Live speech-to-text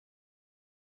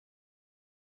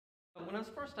When I was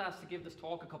first asked to give this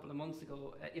talk a couple of months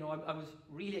ago, I was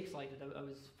really excited. I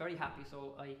was very happy.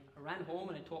 So I ran home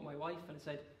and I told my wife and I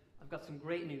said, I've got some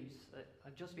great news.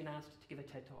 I've just been asked to give a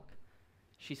TED talk.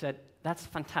 She said, that's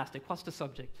fantastic. What's the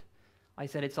subject? I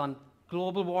said, it's on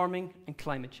global warming and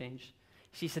climate change.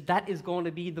 She said, that is going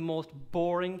to be the most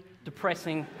boring,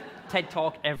 depressing TED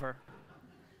talk ever.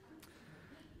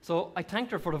 So I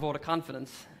thanked her for the vote of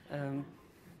confidence.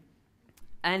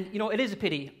 And, it is a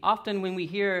pity. Often when we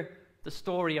hear the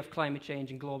story of climate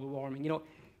change and global warming,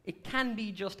 it can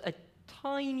be just a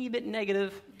tiny bit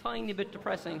negative, tiny bit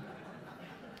depressing.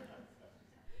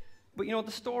 But,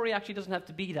 the story actually doesn't have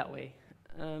to be that way,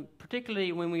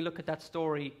 particularly when we look at that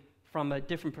story from a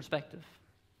different perspective.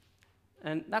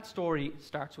 And that story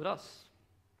starts with us.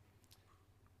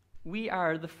 We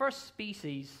are the first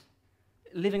species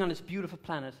living on this beautiful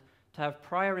planet to have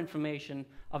prior information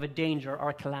of a danger or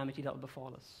a calamity that will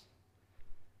befall us.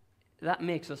 That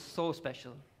makes us so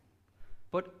special.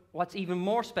 But what's even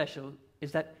more special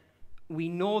is that we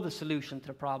know the solution to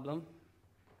the problem,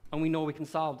 and we know we can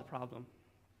solve the problem.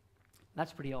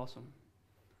 That's pretty awesome.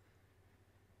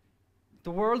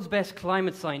 The world's best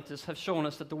climate scientists have shown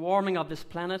us that the warming of this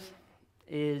planet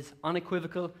is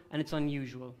unequivocal and it's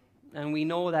unusual. And we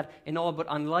know that in all but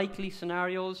unlikely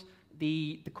scenarios,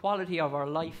 the quality of our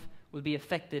life will be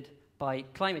affected by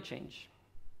climate change.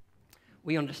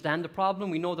 We understand the problem.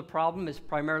 We know the problem is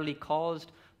primarily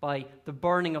caused by the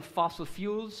burning of fossil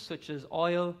fuels such as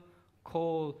oil,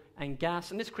 coal, and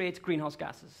gas, and this creates greenhouse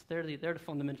gases. They're the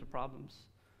fundamental problems.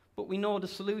 But we know the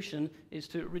solution is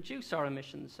to reduce our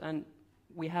emissions, and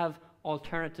we have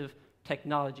alternative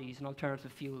technologies and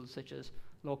alternative fuels such as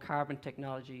low-carbon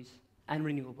technologies and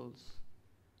renewables.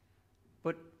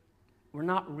 But we're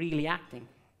not really acting.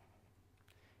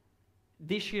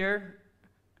 This year,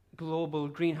 global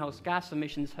greenhouse gas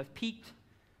emissions have peaked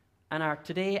and are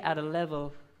today at a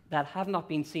level that have not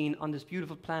been seen on this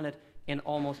beautiful planet in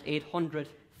almost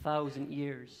 800,000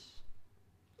 years.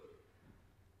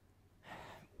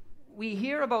 We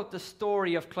hear about the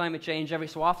story of climate change every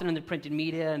so often in the printed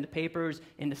media, in the papers,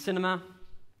 in the cinema.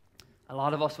 A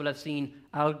lot of us will have seen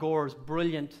Al Gore's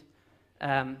brilliant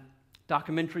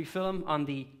documentary film on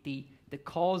the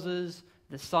causes,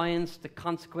 the science, the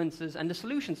consequences, and the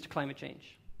solutions to climate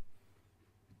change.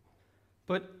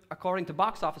 But according to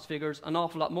box office figures, an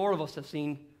awful lot more of us have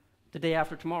seen The Day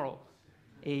After Tomorrow,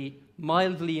 a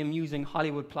mildly amusing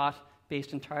Hollywood plot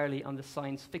based entirely on the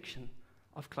science fiction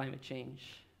of climate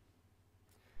change.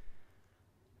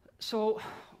 So,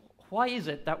 why is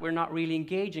it that we're not really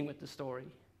engaging with the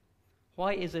story?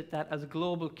 Why is it that as a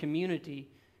global community,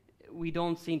 we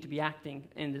don't seem to be acting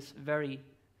in this very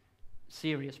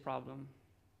serious problem?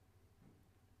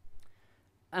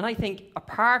 And I think a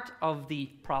part of the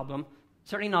problem,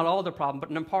 certainly not all the problem,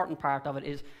 but an important part of it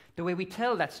is the way we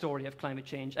tell that story of climate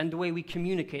change and the way we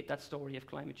communicate that story of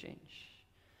climate change.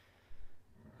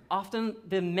 Often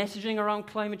the messaging around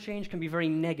climate change can be very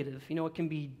negative. It can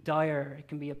be dire, it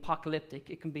can be apocalyptic,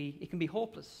 it can be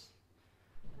hopeless.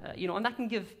 And that can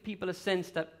give people a sense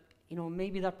that,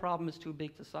 maybe that problem is too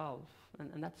big to solve,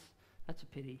 and that's a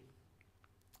pity.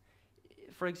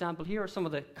 For example, here are some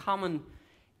of the common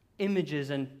images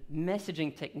and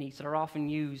messaging techniques that are often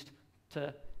used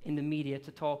in the media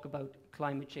to talk about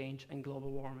climate change and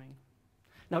global warming.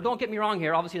 Now, don't get me wrong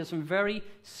here. Obviously, there's some very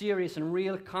serious and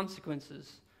real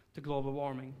consequences to global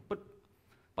warming. But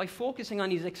by focusing on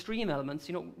these extreme elements,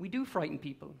 we do frighten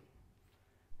people.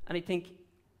 And I think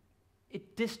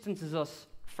it distances us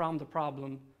from the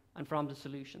problem and from the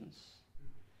solutions.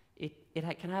 It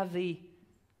can have the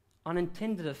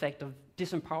unintended effect of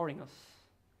disempowering us.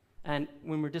 And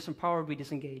when we're disempowered, we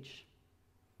disengage.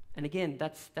 And again,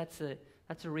 that's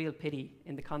a real pity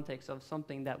in the context of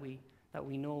something that we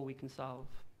know we can solve.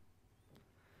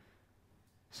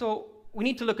 So we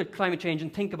need to look at climate change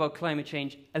and think about climate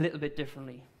change a little bit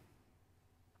differently.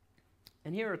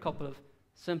 And here are a couple of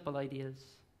simple ideas.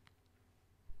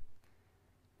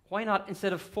 Why not,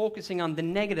 instead of focusing on the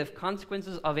negative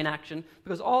consequences of inaction,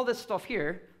 because all this stuff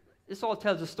here, this all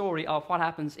tells a story of what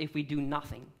happens if we do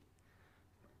nothing.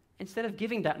 Instead of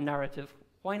giving that narrative,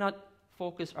 why not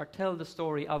focus or tell the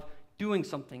story of doing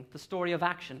something, the story of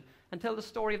action, and tell the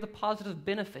story of the positive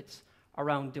benefits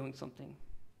around doing something?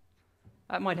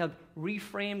 That might help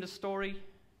reframe the story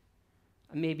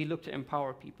and maybe look to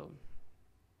empower people.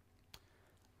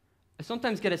 I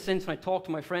sometimes get a sense when I talk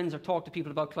to my friends or talk to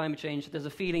people about climate change that there's a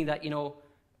feeling that,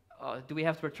 do we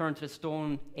have to return to the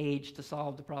Stone Age to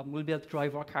solve the problem? We'll be able to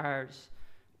drive our cars.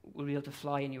 We'll be able to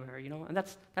fly anywhere, And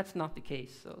that's not the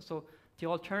case. So the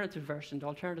alternative version, the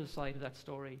alternative side of that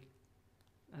story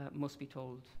must be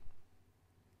told.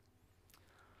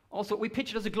 Also, we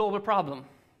pitch it as a global problem.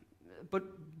 But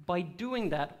by doing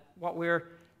that, what we're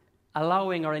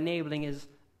allowing or enabling is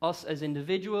us as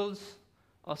individuals,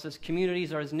 us as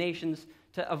communities, or as nations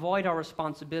to avoid our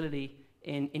responsibility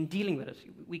in dealing with it.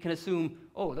 We can assume,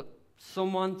 oh, look,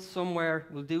 someone somewhere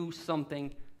will do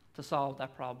something to solve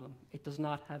that problem. It does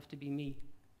not have to be me.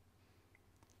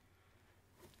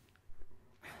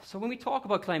 So when we talk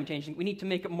about climate change, we need to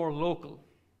make it more local.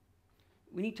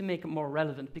 We need to make it more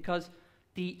relevant, because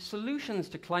the solutions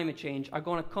to climate change are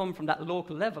going to come from that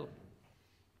local level.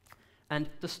 And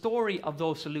the story of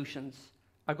those solutions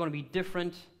are going to be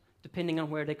different depending on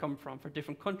where they come from, for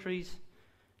different countries,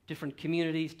 different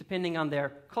communities, depending on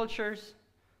their cultures,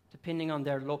 depending on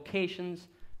their locations,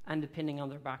 and depending on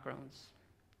their backgrounds.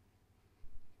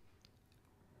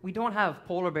 We don't have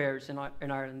polar bears in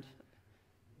Ireland.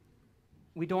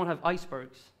 We don't have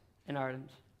icebergs in Ireland.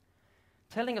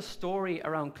 Telling a story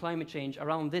around climate change,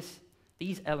 around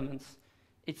these elements,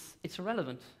 it's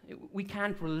irrelevant. We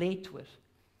can't relate to it.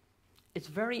 It's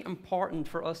very important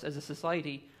for us as a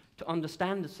society to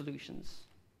understand the solutions.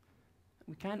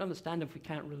 We can't understand them if we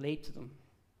can't relate to them.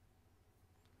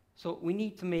 So we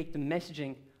need to make the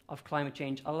messaging of climate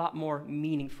change a lot more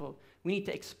meaningful. We need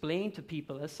to explain to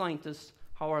people as scientists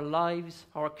how our lives,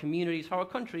 how our communities, how our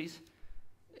countries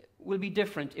will be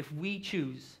different if we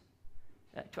choose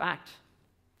to act,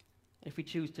 if we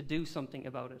choose to do something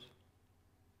about it.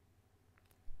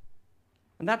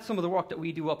 And that's some of the work that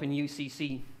we do up in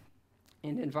UCC,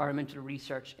 in the Environmental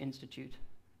Research Institute.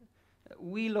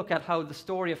 We look at how the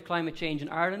story of climate change in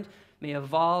Ireland may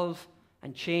evolve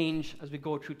and change as we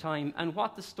go through time, and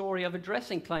what the story of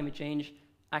addressing climate change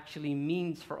actually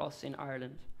means for us in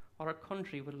Ireland, what our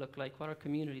country would look like, what our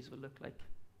communities would look like.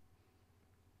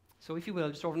 So if you will,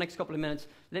 just over the next couple of minutes,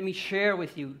 let me share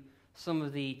with you some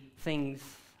of the things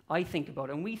I think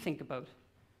about and we think about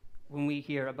when we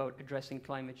hear about addressing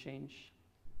climate change.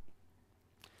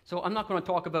 So I'm not going to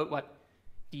talk about what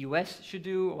the US should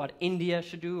do, or what India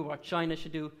should do, or what China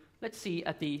should do. Let's look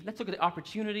at the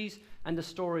opportunities and the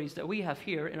stories that we have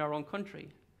here in our own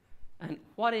country. And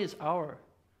what is our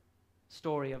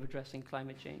story of addressing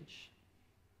climate change?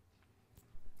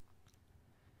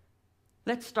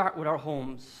 Let's start with our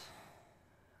homes.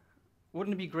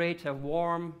 Wouldn't it be great to have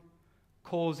warm,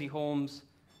 cozy homes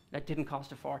that didn't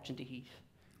cost a fortune to heat?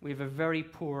 We have a very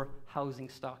poor housing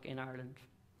stock in Ireland.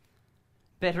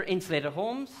 Better insulated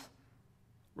homes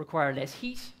require less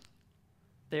heat,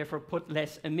 therefore put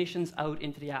less emissions out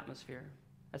into the atmosphere.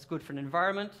 That's good for the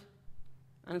environment,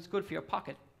 and it's good for your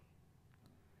pocket.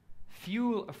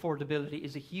 Fuel affordability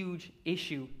is a huge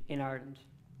issue in Ireland.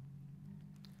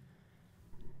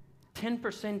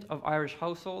 10% of Irish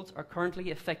households are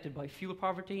currently affected by fuel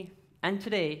poverty, and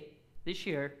today, this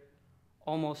year,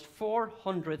 almost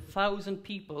 400,000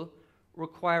 people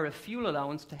require a fuel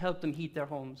allowance to help them heat their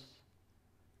homes.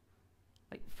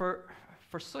 Like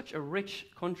for such a rich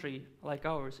country like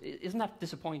ours, isn't that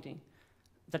disappointing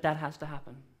that that has to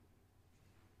happen?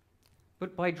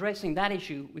 But by addressing that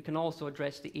issue, we can also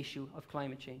address the issue of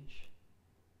climate change.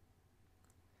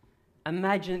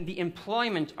 Imagine the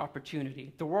employment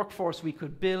opportunity, the workforce we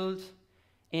could build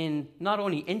in not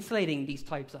only insulating these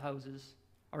types of houses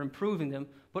or improving them,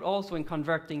 but also in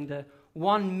converting the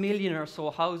 1 million or so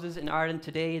houses in Ireland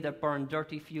today that burn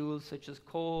dirty fuels such as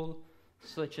coal,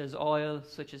 such as oil,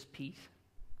 such as peat.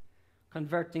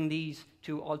 Converting these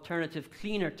to alternative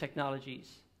cleaner technologies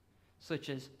such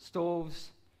as stoves,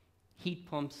 heat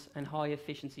pumps, and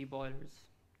high-efficiency boilers.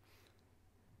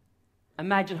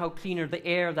 Imagine how cleaner the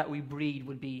air that we breathe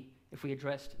would be if we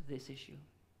addressed this issue.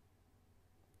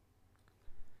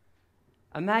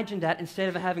 Imagine that instead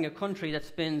of having a country that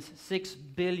spends 6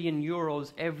 billion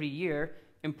euros every year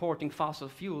importing fossil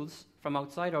fuels from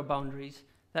outside our boundaries,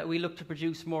 that we look to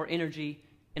produce more energy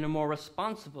in a more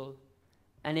responsible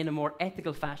and in a more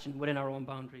ethical fashion within our own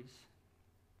boundaries.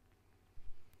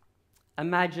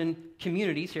 Imagine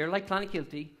communities here, like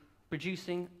Clonakilty,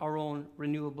 producing our own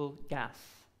renewable gas.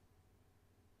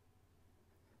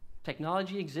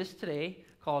 Technology exists today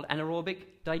called anaerobic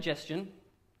digestion,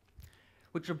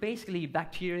 which are basically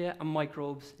bacteria and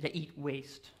microbes that eat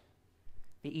waste.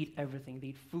 They eat everything. They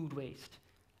eat food waste,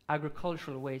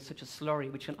 agricultural waste such as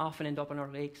slurry, which can often end up in our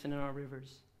lakes and in our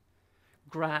rivers,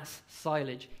 grass,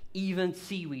 silage, even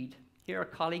seaweed. Here are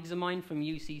colleagues of mine from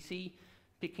UCC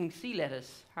picking sea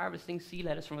lettuce, harvesting sea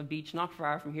lettuce from a beach not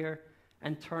far from here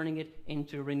and turning it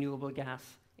into renewable gas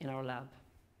in our lab.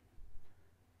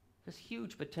 There's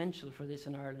huge potential for this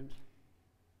in Ireland.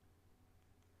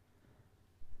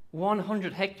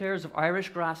 100 hectares of Irish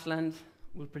grassland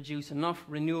will produce enough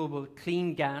renewable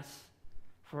clean gas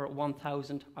for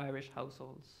 1,000 Irish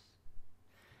households.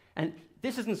 And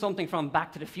this isn't something from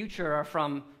Back to the Future or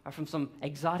from some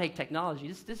exotic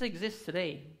technology. This exists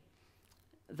today.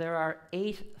 There are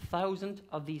 8,000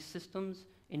 of these systems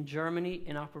in Germany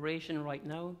in operation right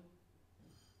now.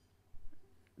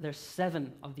 There's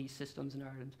 7 of these systems in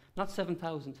Ireland. Not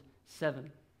 7,000,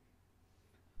 7.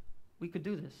 We could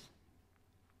do this.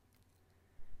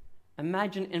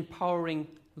 Imagine empowering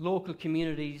local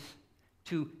communities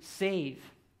to save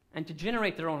and to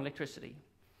generate their own electricity.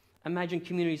 Imagine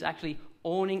communities actually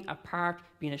owning a part,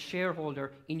 being a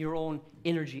shareholder in your own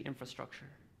energy infrastructure.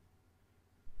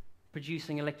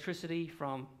 Producing electricity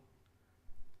from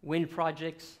wind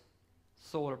projects,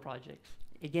 solar projects.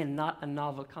 Again, not a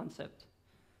novel concept.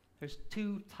 There's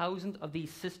 2,000 of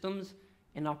these systems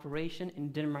in operation in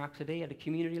Denmark today at a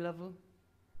community level.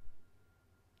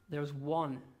 There's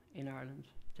 1 in Ireland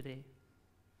today.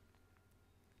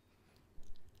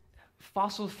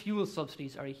 Fossil fuel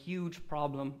subsidies are a huge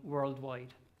problem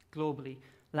worldwide, globally.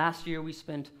 Last year we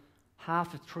spent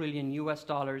 $500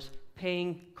 billion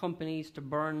paying companies to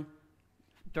burn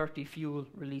dirty fuel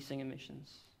releasing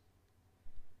emissions.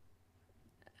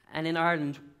 And in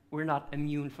Ireland, we're not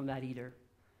immune from that either.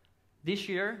 This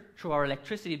year, through our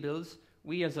electricity bills,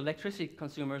 we as electricity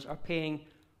consumers are paying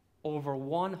over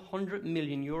 100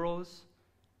 million euros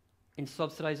in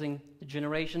subsidizing the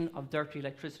generation of dirty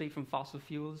electricity from fossil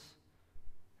fuels,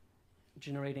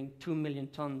 generating 2 million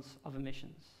tons of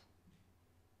emissions.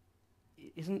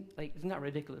 Isn't that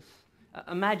ridiculous?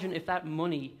 Imagine if that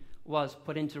money was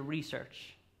put into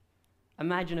research.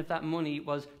 Imagine if that money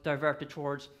was diverted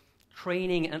towards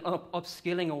training and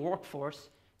upskilling a workforce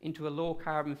into a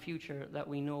low-carbon future that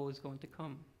we know is going to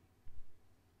come.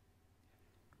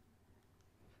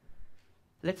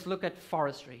 Let's look at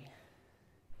forestry.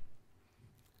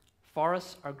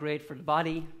 Forests are great for the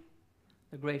body,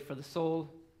 they're great for the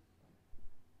soul,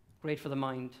 great for the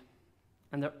mind,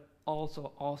 and they're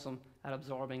also awesome at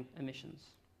absorbing emissions.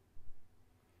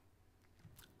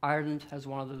 Ireland has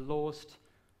one of the lowest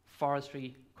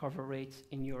forestry cover rates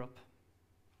in Europe.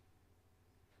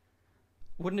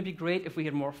 Wouldn't it be great if we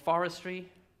had more forestry,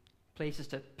 places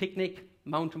to picnic,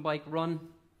 mountain bike, run?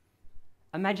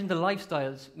 Imagine the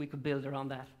lifestyles we could build around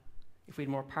that if we had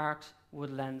more parks,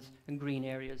 woodlands, and green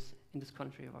areas in this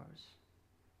country of ours.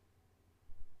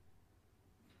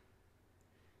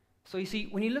 So you see,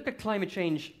 when you look at climate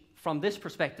change from this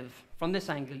perspective, from this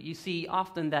angle, you see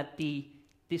often that the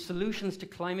solutions to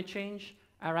climate change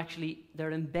are actually,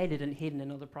 they're embedded and hidden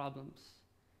in other problems.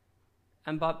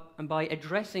 And by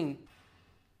addressing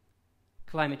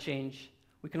climate change,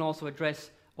 we can also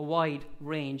address a wide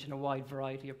range and a wide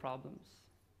variety of problems.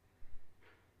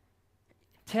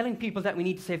 Telling people that we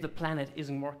need to save the planet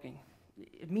isn't working.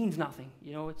 It means nothing.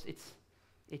 You know,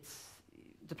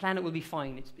 the planet will be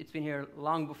fine. It's been here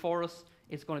long before us.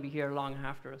 It's going to be here long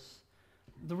after us.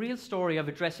 The real story of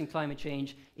addressing climate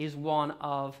change is one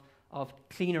of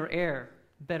cleaner air,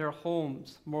 better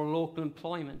homes, more local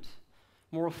employment,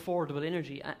 more affordable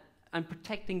energy, and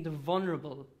protecting the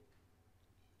vulnerable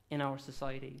in our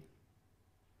society.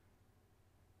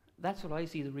 That's what I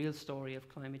see the real story of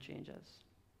climate change as.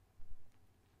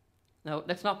 Now,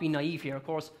 let's not be naive here. Of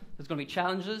course, there's going to be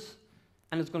challenges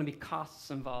and there's going to be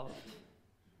costs involved.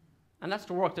 And that's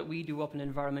the work that we do up in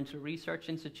Environmental Research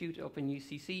Institute, up in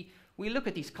UCC. We look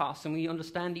at these costs and we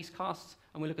understand these costs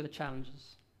and we look at the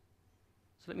challenges.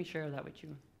 So let me share that with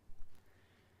you.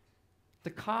 The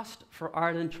cost for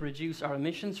Ireland to reduce our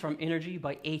emissions from energy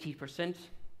by 80%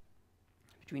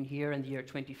 between here and the year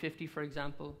 2050, for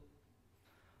example,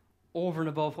 over and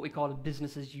above what we call a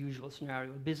business as usual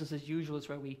scenario. Business as usual is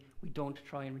where we don't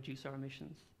try and reduce our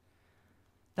emissions.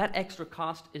 That extra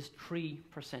cost is 3%.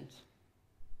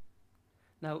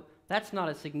 Now, that's not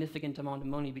a significant amount of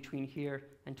money between here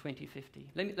and 2050.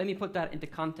 Let me put that into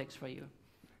context for you.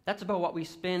 That's about what we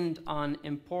spend on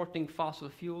importing fossil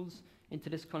fuels into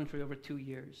this country over 2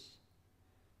 years.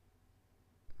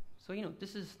 So, you know,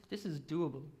 this is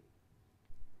doable.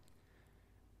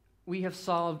 We have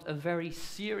solved a very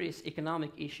serious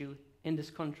economic issue in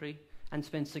this country and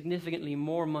spent significantly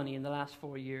more money in the last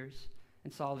 4 years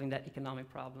in solving that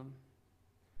economic problem.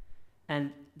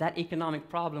 And that economic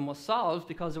problem was solved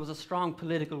because there was a strong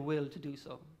political will to do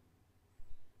so.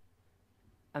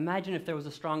 Imagine if there was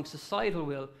a strong societal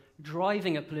will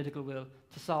driving a political will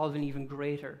to solve an even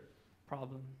greater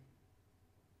problem.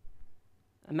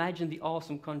 Imagine the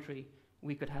awesome country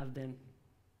we could have then.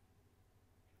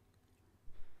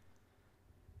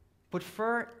 But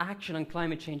for action on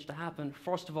climate change to happen,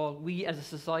 first of all, we as a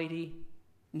society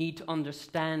need to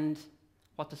understand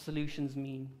what the solutions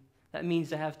mean. That means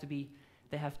they have to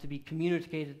be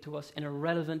communicated to us in a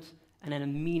relevant and in a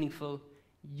meaningful,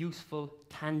 useful,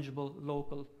 tangible,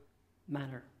 local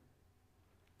manner.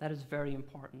 That is very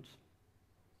important.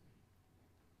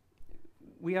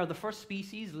 We are the first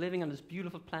species living on this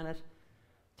beautiful planet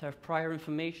to have prior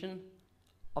information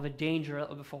of a danger that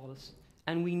will befall us,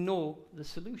 and we know the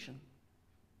solution.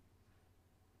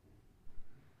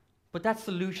 But that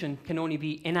solution can only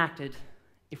be enacted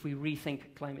if we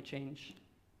rethink climate change.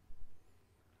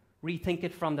 Rethink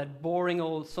it from that boring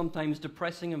old, sometimes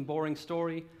depressing and boring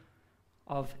story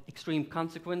of extreme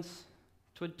consequence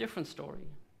to a different story,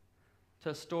 to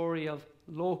a story of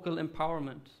local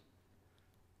empowerment,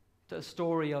 to a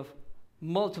story of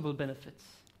multiple benefits,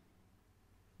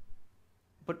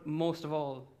 but most of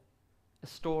all, a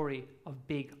story of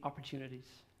big opportunities.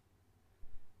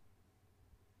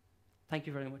 Thank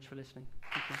you very much for listening.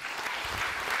 Thank you.